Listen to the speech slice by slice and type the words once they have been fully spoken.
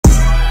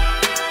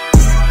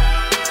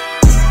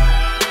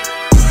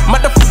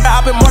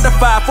been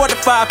mortified,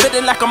 fortified,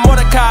 feeling like a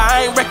Mordecai.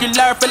 I ain't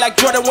regular, feel like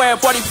Jordan wearing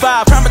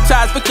 45.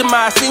 Traumatized,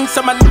 victimized, seen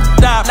some of my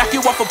die. Knock you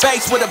off a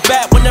base with a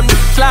bat when them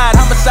niggas slide.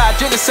 Homicide,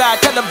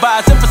 genocide,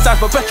 televised, emphasize,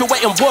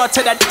 perpetuating war.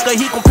 Tell that nigga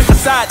he gon' pick a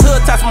side.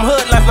 Hood ties from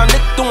hood lines, my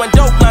nigga doing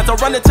dope lines.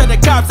 Don't run into the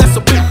cops, that's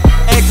a big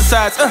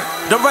exercise.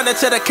 Don't run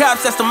into the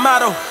cops, that's the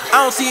motto.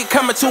 I don't see it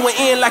coming to an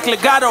end like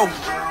legato.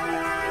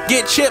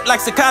 Get chipped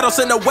like staccato,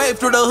 send a wave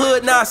through the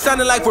hood, now it's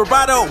sounding like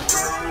vibrato.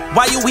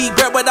 Why you eat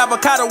bread with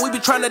avocado? We be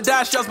trying to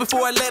dodge shells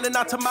before it landing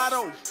our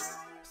tomato.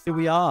 Here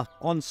we are,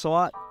 on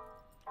site.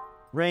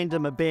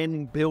 Random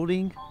abandoned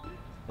building.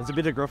 There's a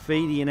bit of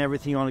graffiti and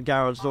everything on a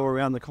garage door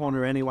around the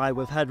corner anyway.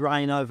 We've had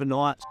rain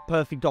overnight.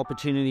 Perfect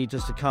opportunity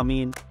just to come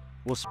in.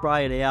 We'll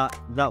spray it out.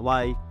 That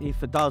way,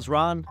 if it does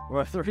run, or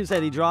if there is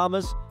any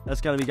dramas, that's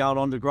going to be going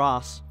onto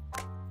grass.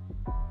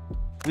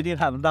 We did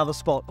have another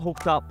spot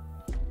hooked up,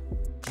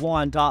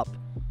 lined up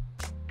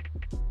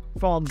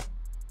from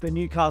the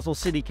Newcastle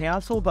City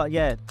Council, but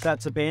yeah,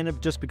 that's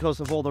abandoned just because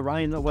of all the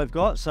rain that we've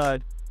got. So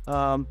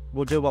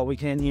we'll do what we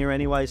can here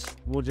anyways.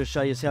 We'll just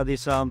show you how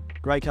this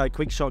Graco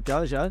QuickShot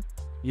goes, yo.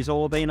 You've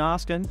all been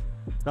asking,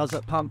 does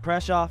it pump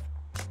pressure?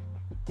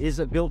 Is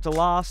it built to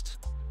last?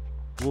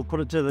 We'll put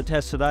it to the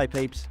test today,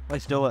 peeps.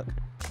 Let's do it.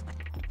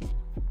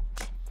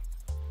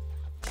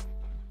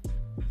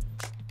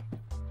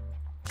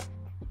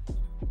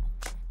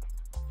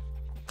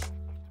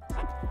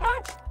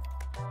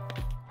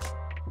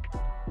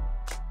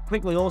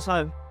 Quickly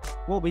also,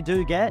 what we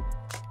do get,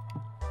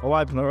 I'll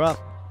open her up.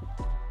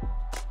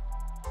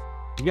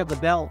 You get the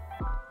belt,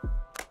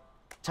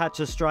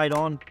 attaches straight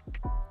on.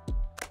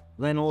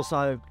 Then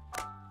also,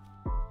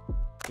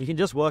 you can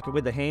just work it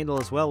with the handle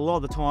as well. A lot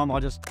of the time I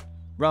just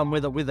run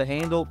with it with the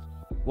handle,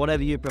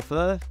 whatever you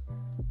prefer.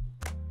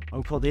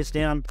 I'll put this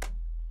down.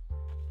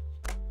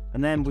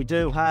 And then we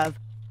do have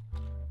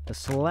a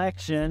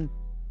selection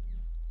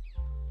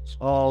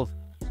of,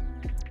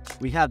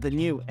 we have the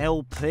new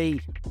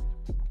LP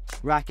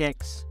Rack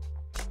X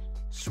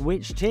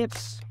switch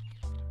tips,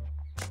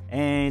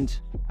 and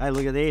hey,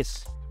 look at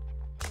this,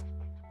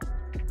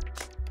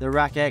 the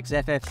Rack X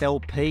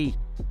FFLP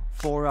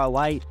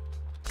 408.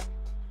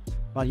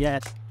 But yeah,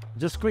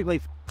 just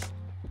quickly,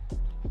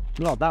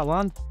 not that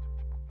one.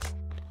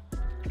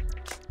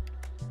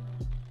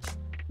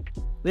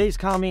 These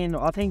come in,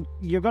 I think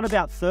you've got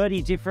about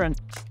 30 different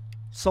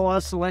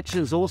size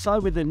selections also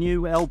with the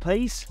new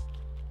LPs.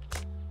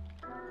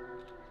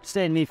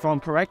 Stand me if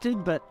I'm corrected,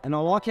 and I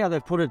like how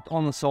they've put it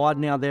on the side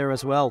now there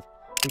as well,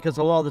 because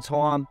a lot of the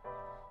time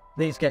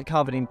these get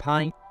covered in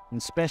paint, and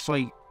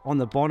especially on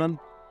the bottom.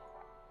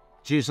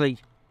 It's usually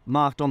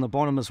marked on the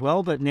bottom as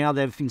well, but now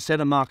they've,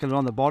 instead of marking it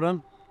on the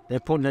bottom,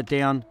 they're putting it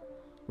down,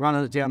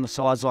 running it down the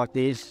sides like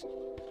this,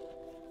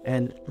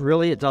 and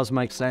really it does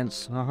make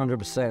sense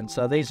 100%.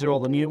 So these are all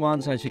the new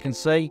ones, as you can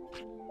see.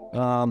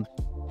 But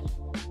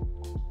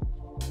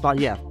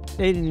yeah,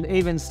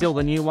 even still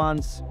the new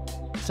ones,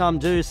 some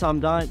do, some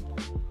don't.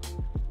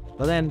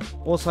 But then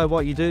also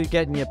what you do,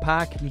 get in your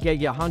pack, you get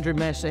your 100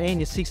 mesh and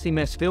your 60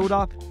 mesh filled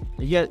up.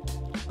 You get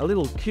a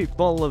little cute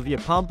bottle of your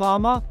pump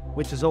armor,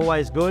 which is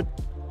always good.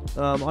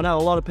 I know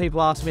a lot of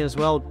people ask me as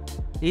well,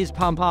 is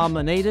pump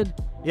armor needed?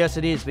 Yes,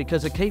 it is,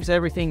 because it keeps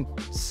everything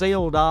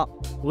sealed up,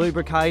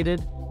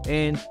 lubricated,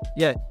 and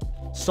yeah,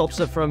 stops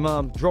it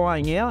from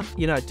drying out,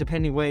 you know,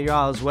 depending where you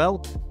are as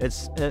well. It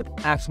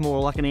acts more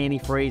like an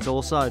antifreeze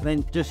also.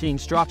 Then just the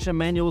instruction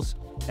manuals.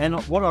 And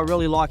what I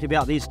really like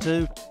about these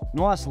two,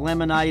 nice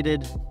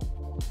laminated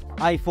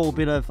A4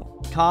 bit of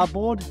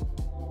cardboard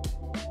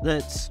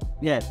that's,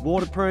 yeah,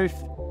 waterproof.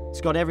 It's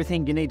got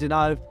everything you need to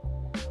know,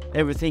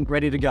 everything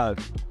ready to go.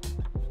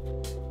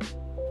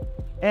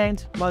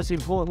 And most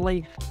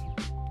importantly,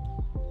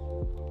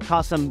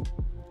 custom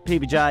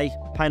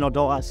PBJ paint or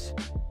dice.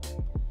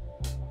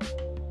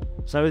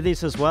 So with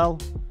this as well,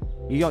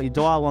 you got your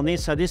dial on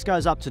this. So this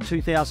goes up to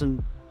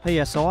 2000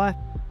 PSI.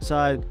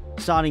 So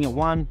starting at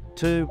 1,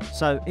 2,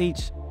 so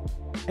each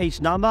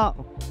number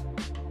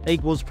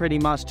equals pretty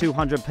much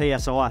 200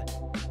 PSI.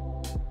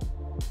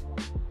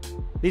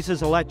 This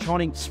is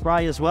electronic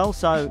spray as well,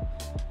 so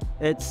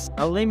it's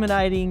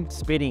eliminating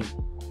spitting,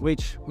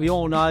 which we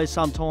all know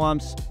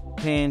sometimes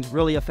can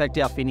really affect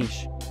our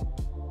finish.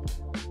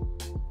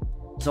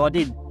 So I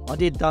did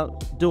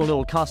do a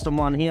little custom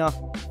one here,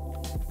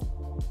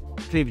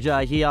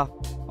 PBJ here.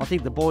 I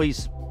think the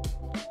boys,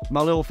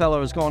 my little fella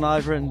has gone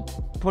over and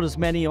put as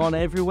many on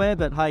everywhere,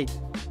 but hey,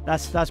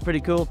 that's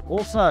pretty cool.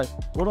 Also,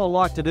 what I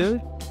like to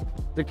do,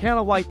 to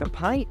counterweight the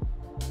paint,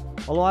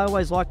 I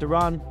always like to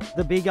run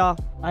the bigger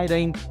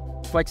 18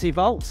 flexi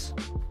volts.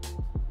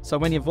 So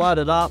when you've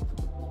loaded up,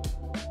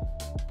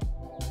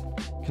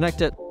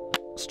 connect it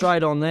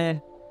straight on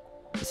there,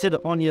 sit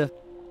it on your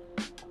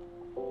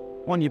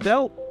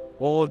belt,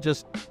 or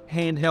just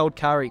handheld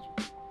carry.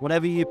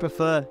 Whatever you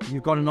prefer,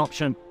 you've got an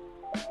option.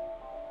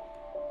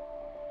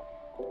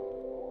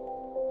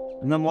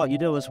 And then what you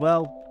do as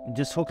well, you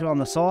just hook it on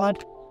the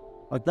side,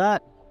 like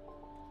that.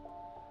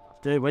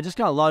 Dude, we're just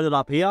gonna load it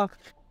up here,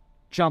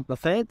 jump the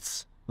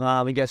fence,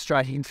 we get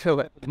straight into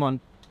it. Come on.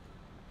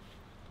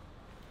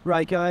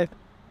 Graco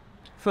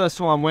first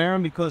time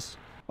wearing because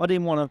I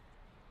didn't want to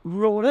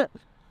ruin it.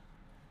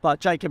 But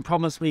Jacob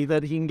promised me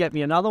that he can get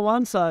me another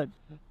one, so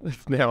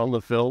It's now on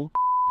the film.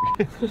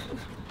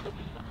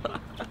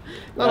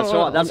 that's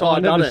right. That's why I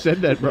done never it.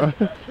 said that, bro.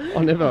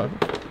 I never.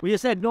 Well, you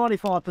said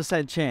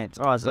 95% chance.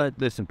 All right, so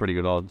There's some pretty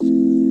good odds.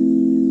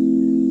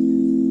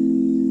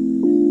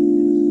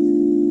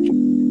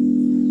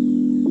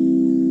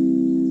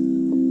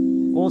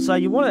 also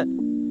you want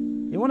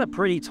it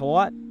pretty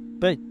tight,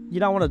 but you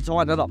don't want to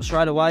tighten it up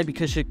straight away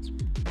because you've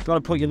got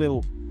to put your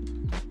little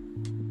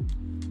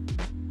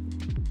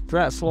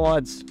drat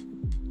slides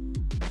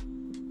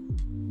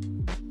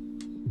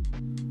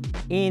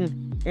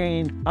in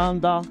and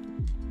under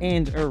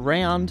and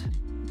around.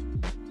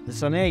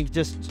 So now you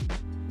just,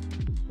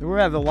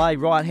 wherever way,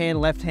 right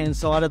hand, left hand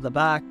side, at the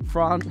back,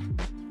 front,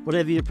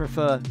 whatever you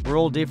prefer. We're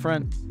all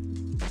different.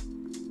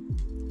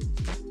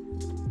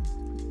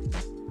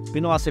 Be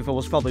nice if it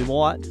was probably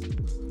white,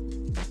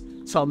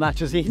 so it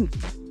matches in.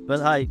 But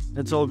hey,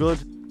 it's all good.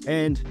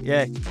 And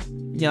yeah,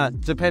 you know,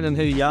 depending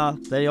who you are,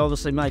 they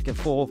obviously make it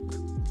for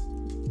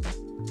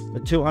a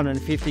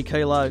 250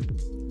 kilo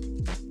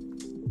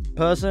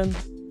person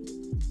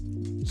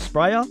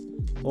sprayer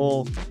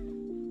or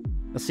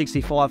a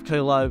 65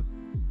 kilo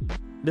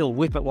little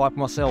whippet like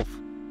myself.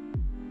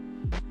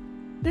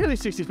 Nearly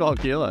 65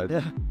 kilos.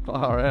 Yeah.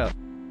 Far out.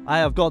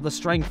 I've got the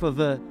strength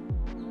of a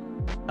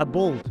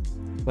bull.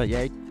 But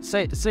yeah,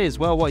 see as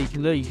well what you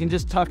can do. You can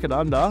just tuck it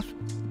under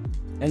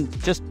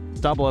and just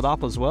double it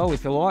up as well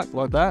if you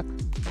like that.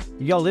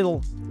 You got a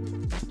little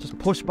just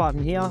push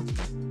button here.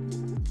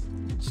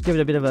 Just give it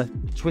a bit of a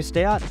twist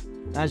out.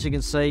 As you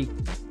can see,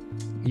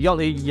 you got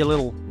your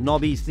little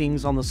knobby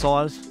things on the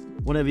side,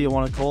 whatever you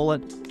want to call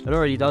it. It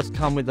already does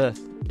come with a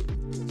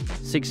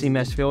 60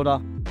 mesh filter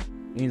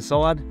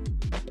inside,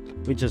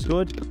 which is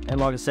good.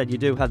 And like I said, you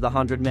do have the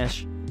 100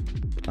 mesh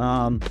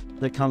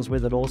that comes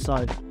with it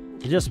also.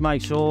 You just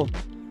make sure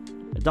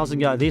it doesn't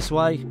go this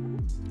way.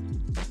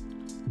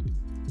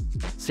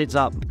 Sits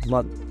up,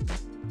 like,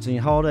 so you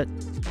hold it,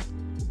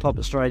 pop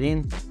it straight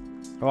in.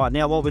 All right,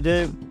 now what we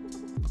do,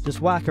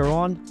 just whack her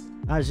on.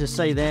 As you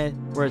see there,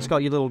 where it's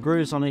got your little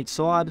grooves on each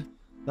side,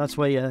 that's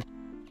where your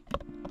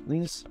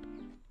things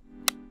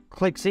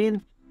clicks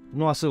in.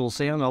 Nice little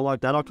sound, I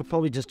like that. I could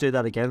probably just do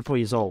that again for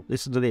you all.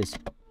 Listen to this.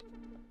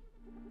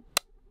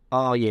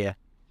 Oh yeah,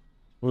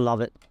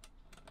 love it.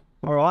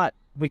 All right,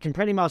 we can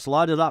pretty much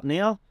load it up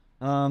now.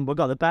 We've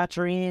got the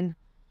battery in,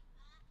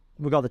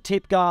 we've got the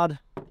tip guard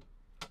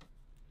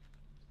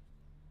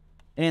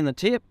and the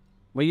tip.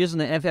 We're using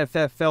the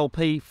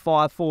FFFLP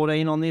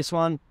 514 on this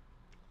one.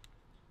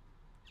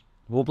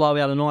 We'll blow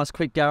out a nice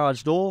quick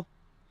garage door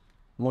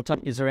and we'll take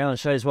you around and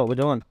show you what we're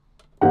doing.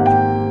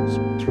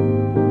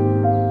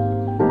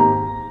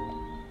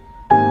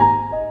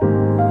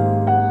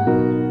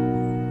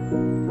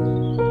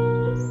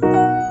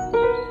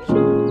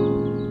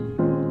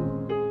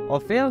 I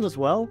found as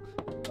well,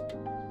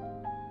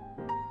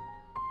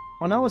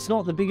 I know it's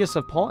not the biggest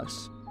of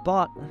pipes,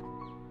 but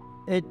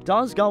it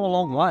does go a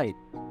long way.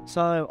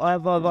 So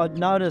I've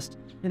noticed,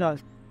 you know,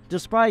 to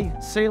spray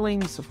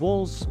ceilings,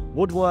 walls,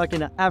 woodwork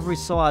in an average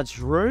sized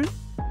room,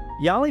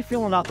 you're only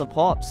filling up the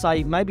pipe,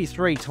 say, maybe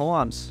 3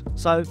 times.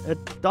 So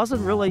it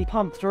doesn't really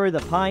pump through the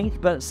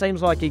paint, but it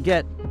seems like you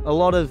get a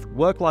lot of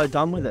workload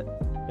done with it.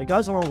 It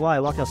goes a long way,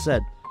 like I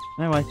said.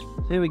 Anyway,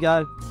 here we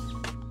go.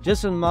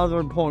 Just another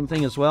important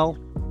thing as well.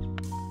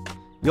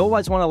 You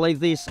always want to leave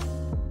this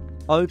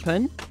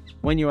open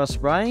when you are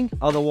spraying,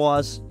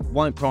 otherwise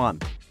won't prime.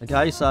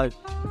 Okay, so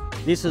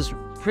this is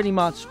pretty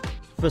much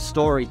for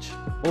storage,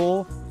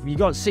 or you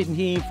got it sitting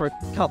here for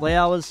a couple of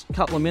hours,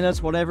 couple of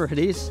minutes, whatever it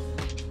is,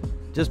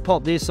 just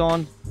pop this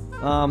on.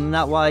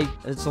 That way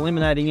it's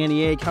eliminating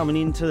any air coming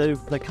into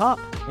the cup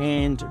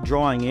and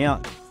drying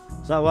out.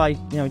 So that way,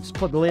 you know, just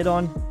put the lid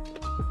on,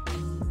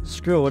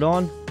 screw it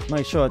on,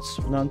 make sure it's,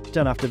 you know,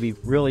 don't have to be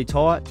really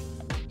tight.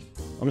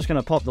 I'm just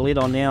going to pop the lid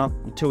on now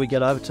until we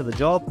get over to the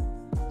job,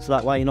 so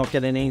that way you're not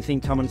getting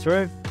anything coming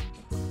through.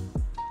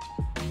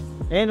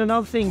 And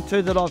another thing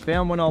too that I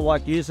found when I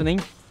like using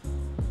it,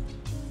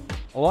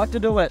 I like to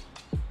do it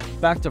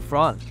back to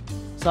front.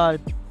 So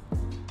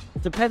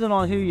depending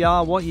on who you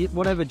are,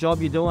 whatever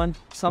job you're doing,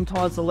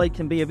 sometimes the lead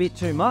can be a bit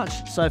too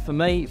much. So for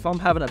me, if I'm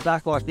having it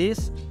back like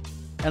this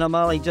and I'm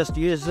only just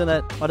using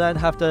it, I don't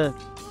have to,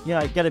 you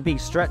know, get a big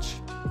stretch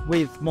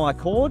with my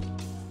cord.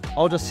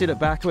 I'll just sit it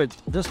backwards,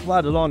 just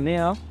load it on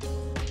now.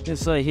 You can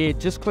see here,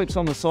 just clips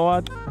on the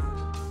side.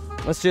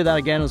 Let's do that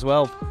again as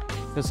well,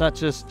 because that's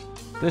just,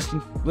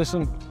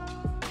 listen.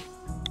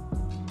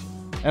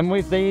 And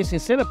with these,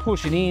 instead of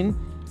pushing in,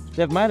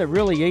 they've made it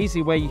really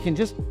easy where you can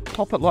just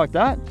pop it like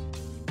that,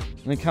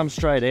 and it comes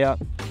straight out.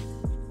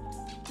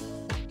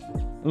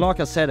 And like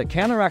I said, it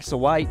counteracts the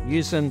weight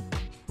using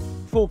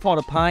full pot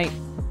of paint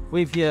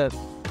with your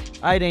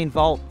 18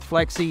 volt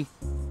flexi.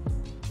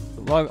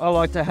 I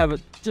like to have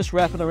it just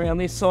wrap it around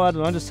this side,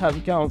 and I just have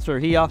it going through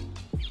here.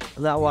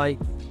 And that way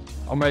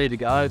I'm ready to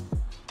go.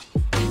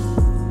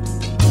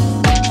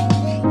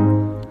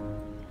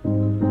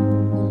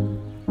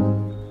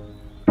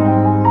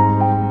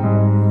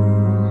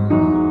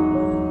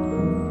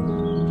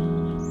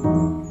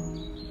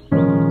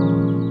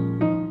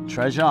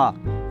 treasure.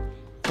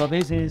 So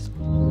this is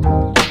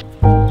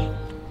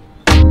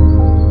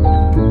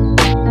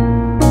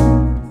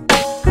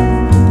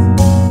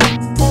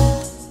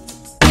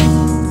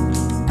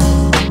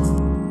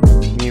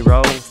new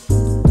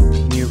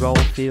roll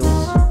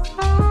feels.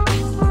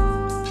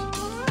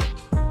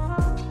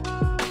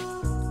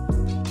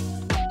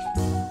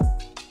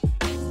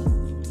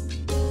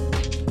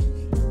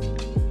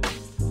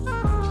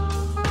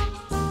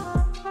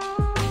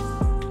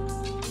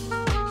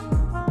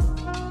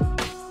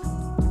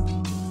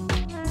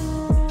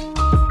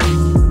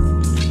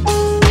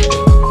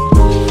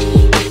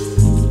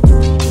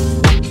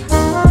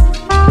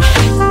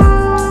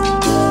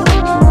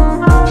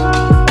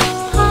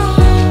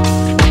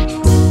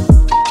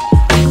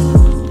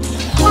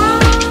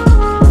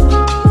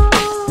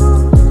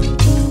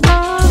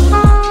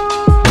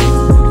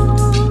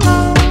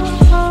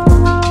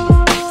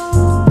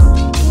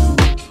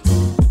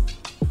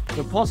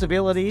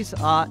 Possibilities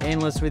are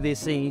endless with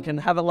this thing. You can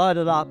have it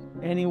loaded up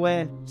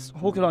anywhere,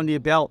 hook it onto your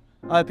belt,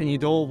 open your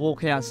door,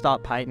 walk out and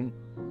start painting.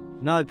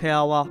 No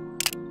power.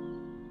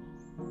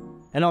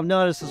 And I've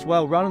noticed as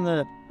well, running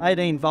the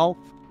 18 volt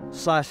 /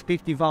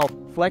 50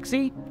 volt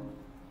flexi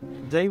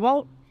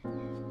D-volt,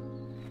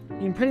 you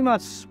can pretty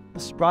much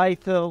spray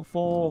for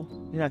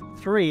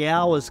 3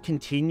 hours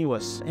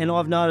continuous. And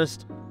I've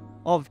noticed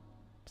I've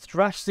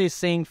thrashed this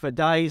thing for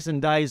days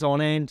and days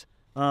on end.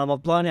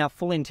 I've blown out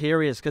full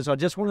interiors because I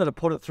just wanted to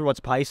put it through its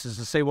paces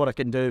to see what it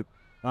can do.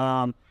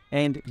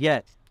 And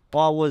yeah,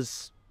 I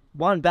was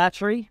one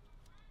battery,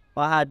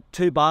 I had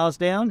 2 bars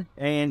down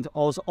and I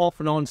was off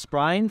and on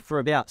spraying for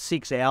about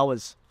 6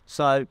 hours.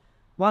 So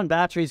one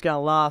battery is going to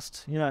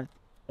last,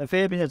 a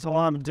fair bit of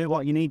time and do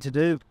what you need to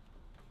do.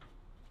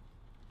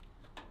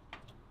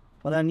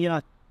 But then,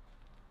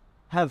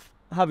 have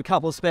a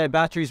couple of spare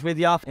batteries with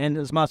you and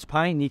as much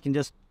paint, you can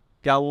just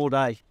go all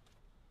day.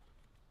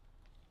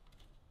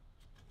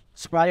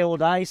 Spray all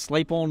day,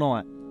 sleep all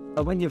night.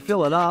 But when you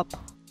fill it up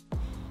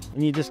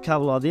and you just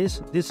cover like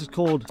this is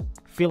called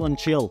fill and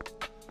chill,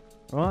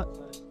 right?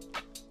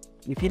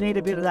 If you need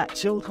a bit of that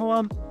chill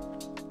time,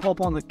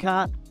 pop on the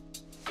cut,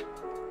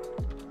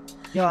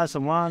 go have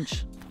some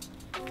lunch,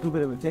 do a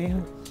bit of a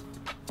dance,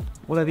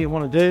 whatever you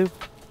want to do.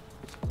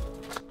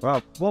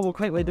 Right, what we'll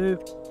quickly do,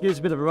 give us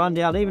a bit of a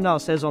rundown. Even though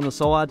it says on the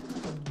side,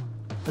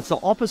 it's the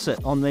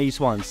opposite on these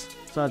ones.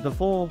 So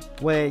before,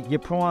 where your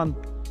prime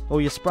or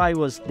your spray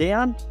was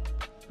down,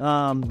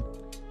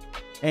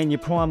 and your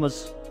prime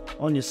was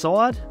on your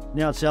side,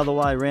 now it's the other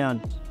way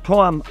around.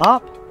 Prime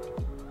up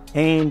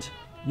and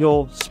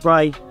your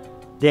spray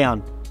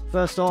down.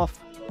 First off,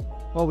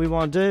 what we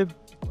want to do,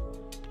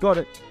 got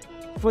it,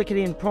 flick it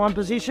in prime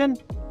position.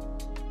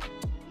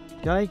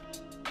 Okay,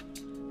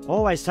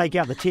 always take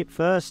out the tip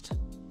first.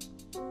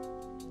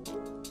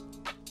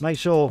 Make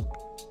sure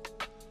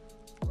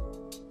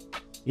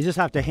you just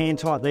have to hand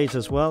tight these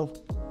as well.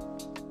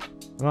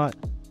 Right,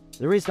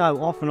 there is no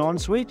off and on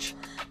switch.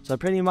 So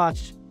pretty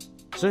much,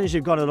 as soon as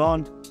you've got it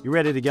on, you're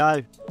ready to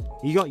go.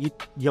 You got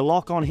your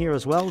lock on here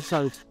as well,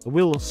 so it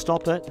will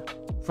stop it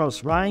from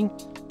spraying.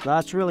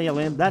 That's really a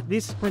limb.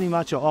 This is pretty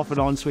much your off and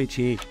on switch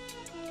here.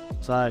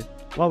 So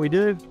what we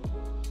do,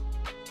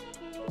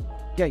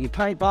 get your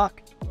paint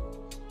buck,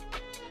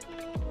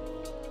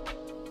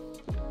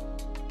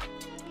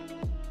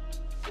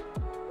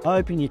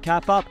 open your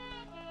cap up.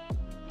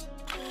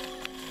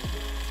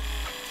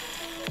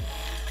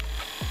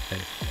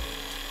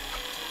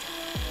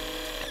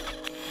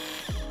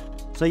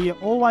 So you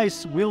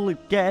always will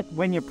get,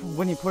 when you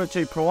put it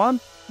to prime,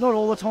 not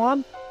all the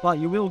time, but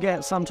you will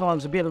get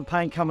sometimes a bit of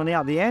paint coming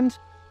out the end.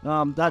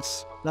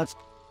 That's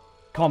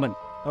common.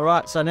 All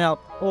right, so now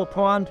all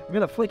primed, we're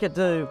gonna flick it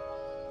to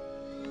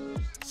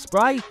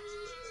spray.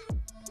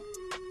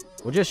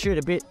 We'll just shoot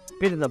a bit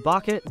in the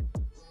bucket.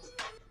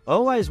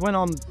 Always when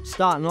I'm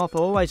starting off, I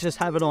always just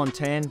have it on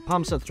 10,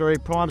 pumps it through,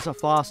 primes it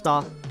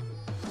faster.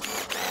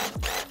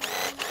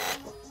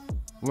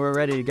 We're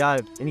ready to go.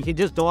 And you can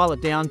just dial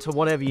it down to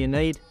whatever you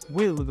need.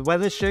 With the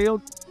weather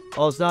shield, I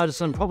was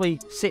noticing probably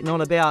sitting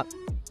on about,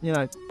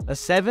 a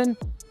 7.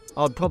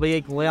 I'd probably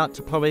equal out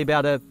to probably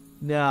about a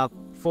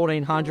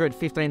 1400,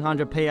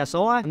 1500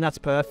 PSI. And that's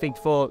perfect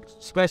for,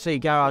 especially a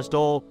garage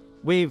door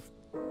with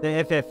the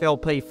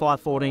FFLP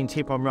 514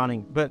 tip I'm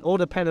running. But all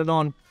dependent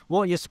on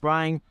what you're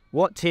spraying,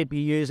 what tip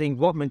you're using,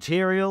 what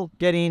material,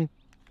 get in.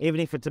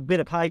 Even if it's a bit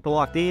of paper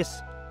like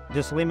this,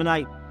 just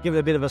eliminate, give it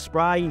a bit of a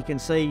spray, you can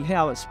see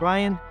how it's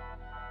spraying,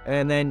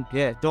 and then,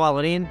 yeah, dial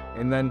it in,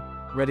 and then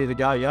ready to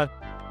go, yo.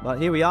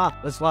 But here we are,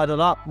 let's load it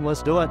up, and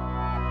let's do it.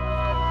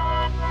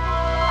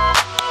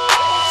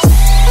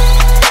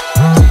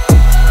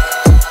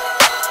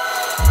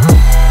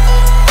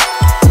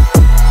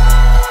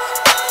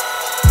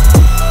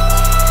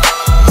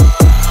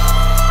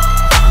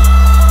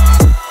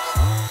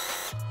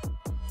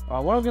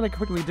 Alright, what I'm going to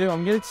quickly do,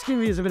 I'm going to give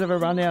you a bit of a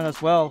rundown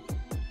as well.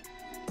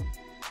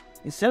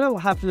 Instead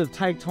of having to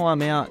take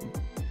time out,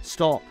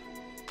 stop,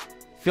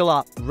 fill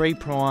up,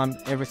 reprime,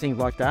 everything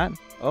like that,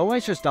 I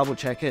always just double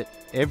check it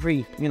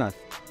every,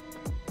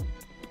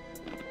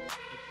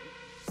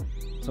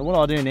 So what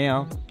I do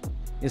now,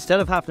 instead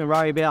of having to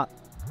worry about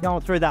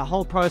going through that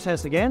whole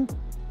process again,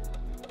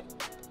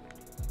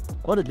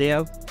 what I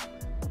do,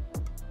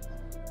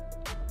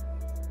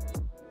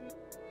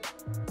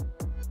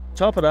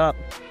 chop it up.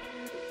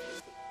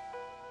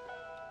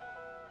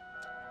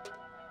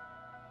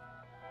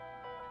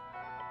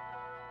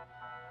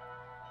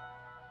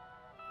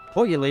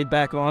 Put your lid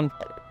back on,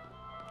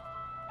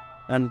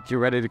 and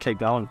you're ready to keep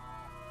going.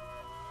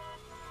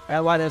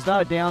 That way there's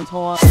no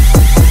downtime.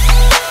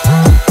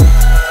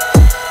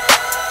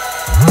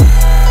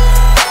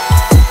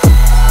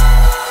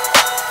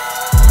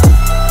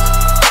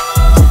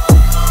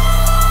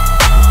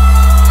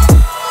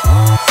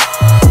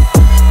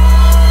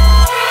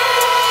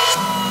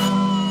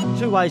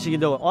 Two ways you can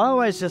do it.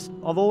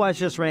 I've always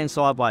just ran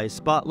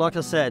sideways, but like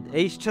I said,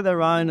 each to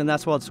their own, and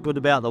that's what's good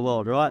about the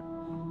world, right?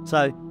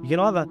 So you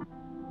can either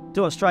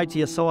do it straight to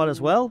your side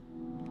as well,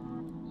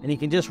 and you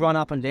can just run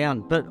up and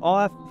down. But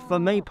for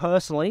me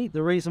personally,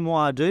 the reason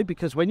why I do,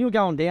 because when you're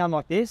going down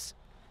like this,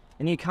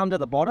 and you come to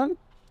the bottom,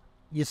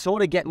 you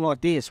sort of get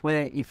like this,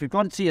 where if you've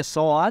got it to your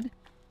side,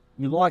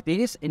 you like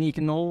this, and you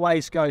can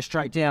always go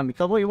straight down.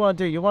 Because what you want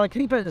to do, you want to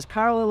keep it as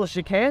parallel as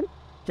you can,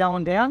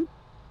 going down,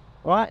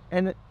 right?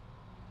 And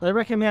they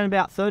recommend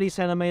about 30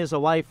 centimeters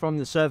away from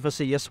the surface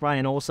of your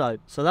spraying also.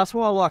 So that's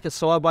why I like it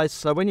sideways.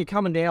 So when you're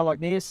coming down like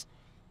this,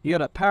 you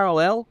got it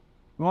parallel,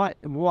 right?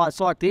 While it's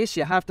like this,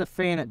 you have to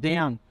fan it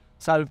down.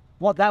 So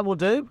what that will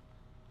do,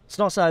 it's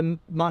not so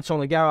much on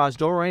the garage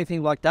door or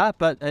anything like that,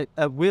 but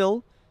it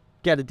will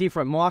get a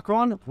different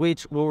micron,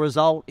 which will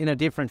result in a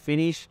different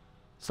finish.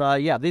 So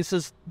yeah, this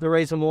is the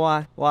reason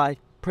why I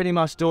pretty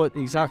much do it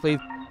exactly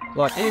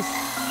like this.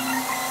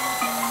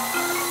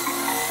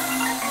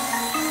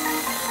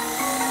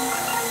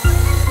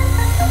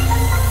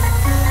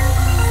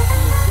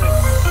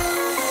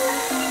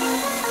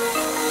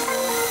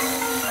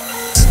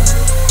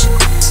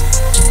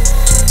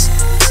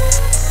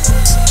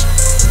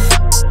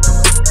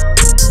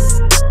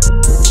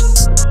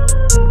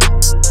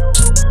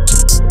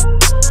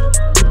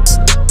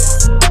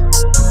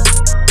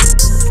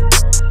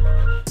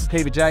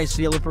 PBJ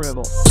seal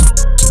approval.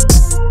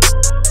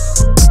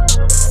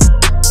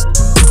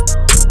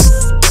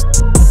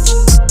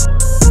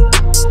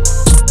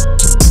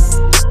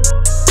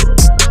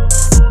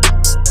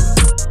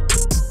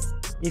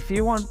 If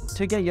you want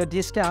to get your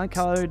discount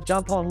code,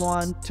 jump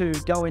online to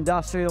Go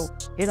Industrial,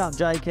 hit up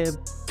Jacob,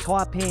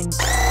 type in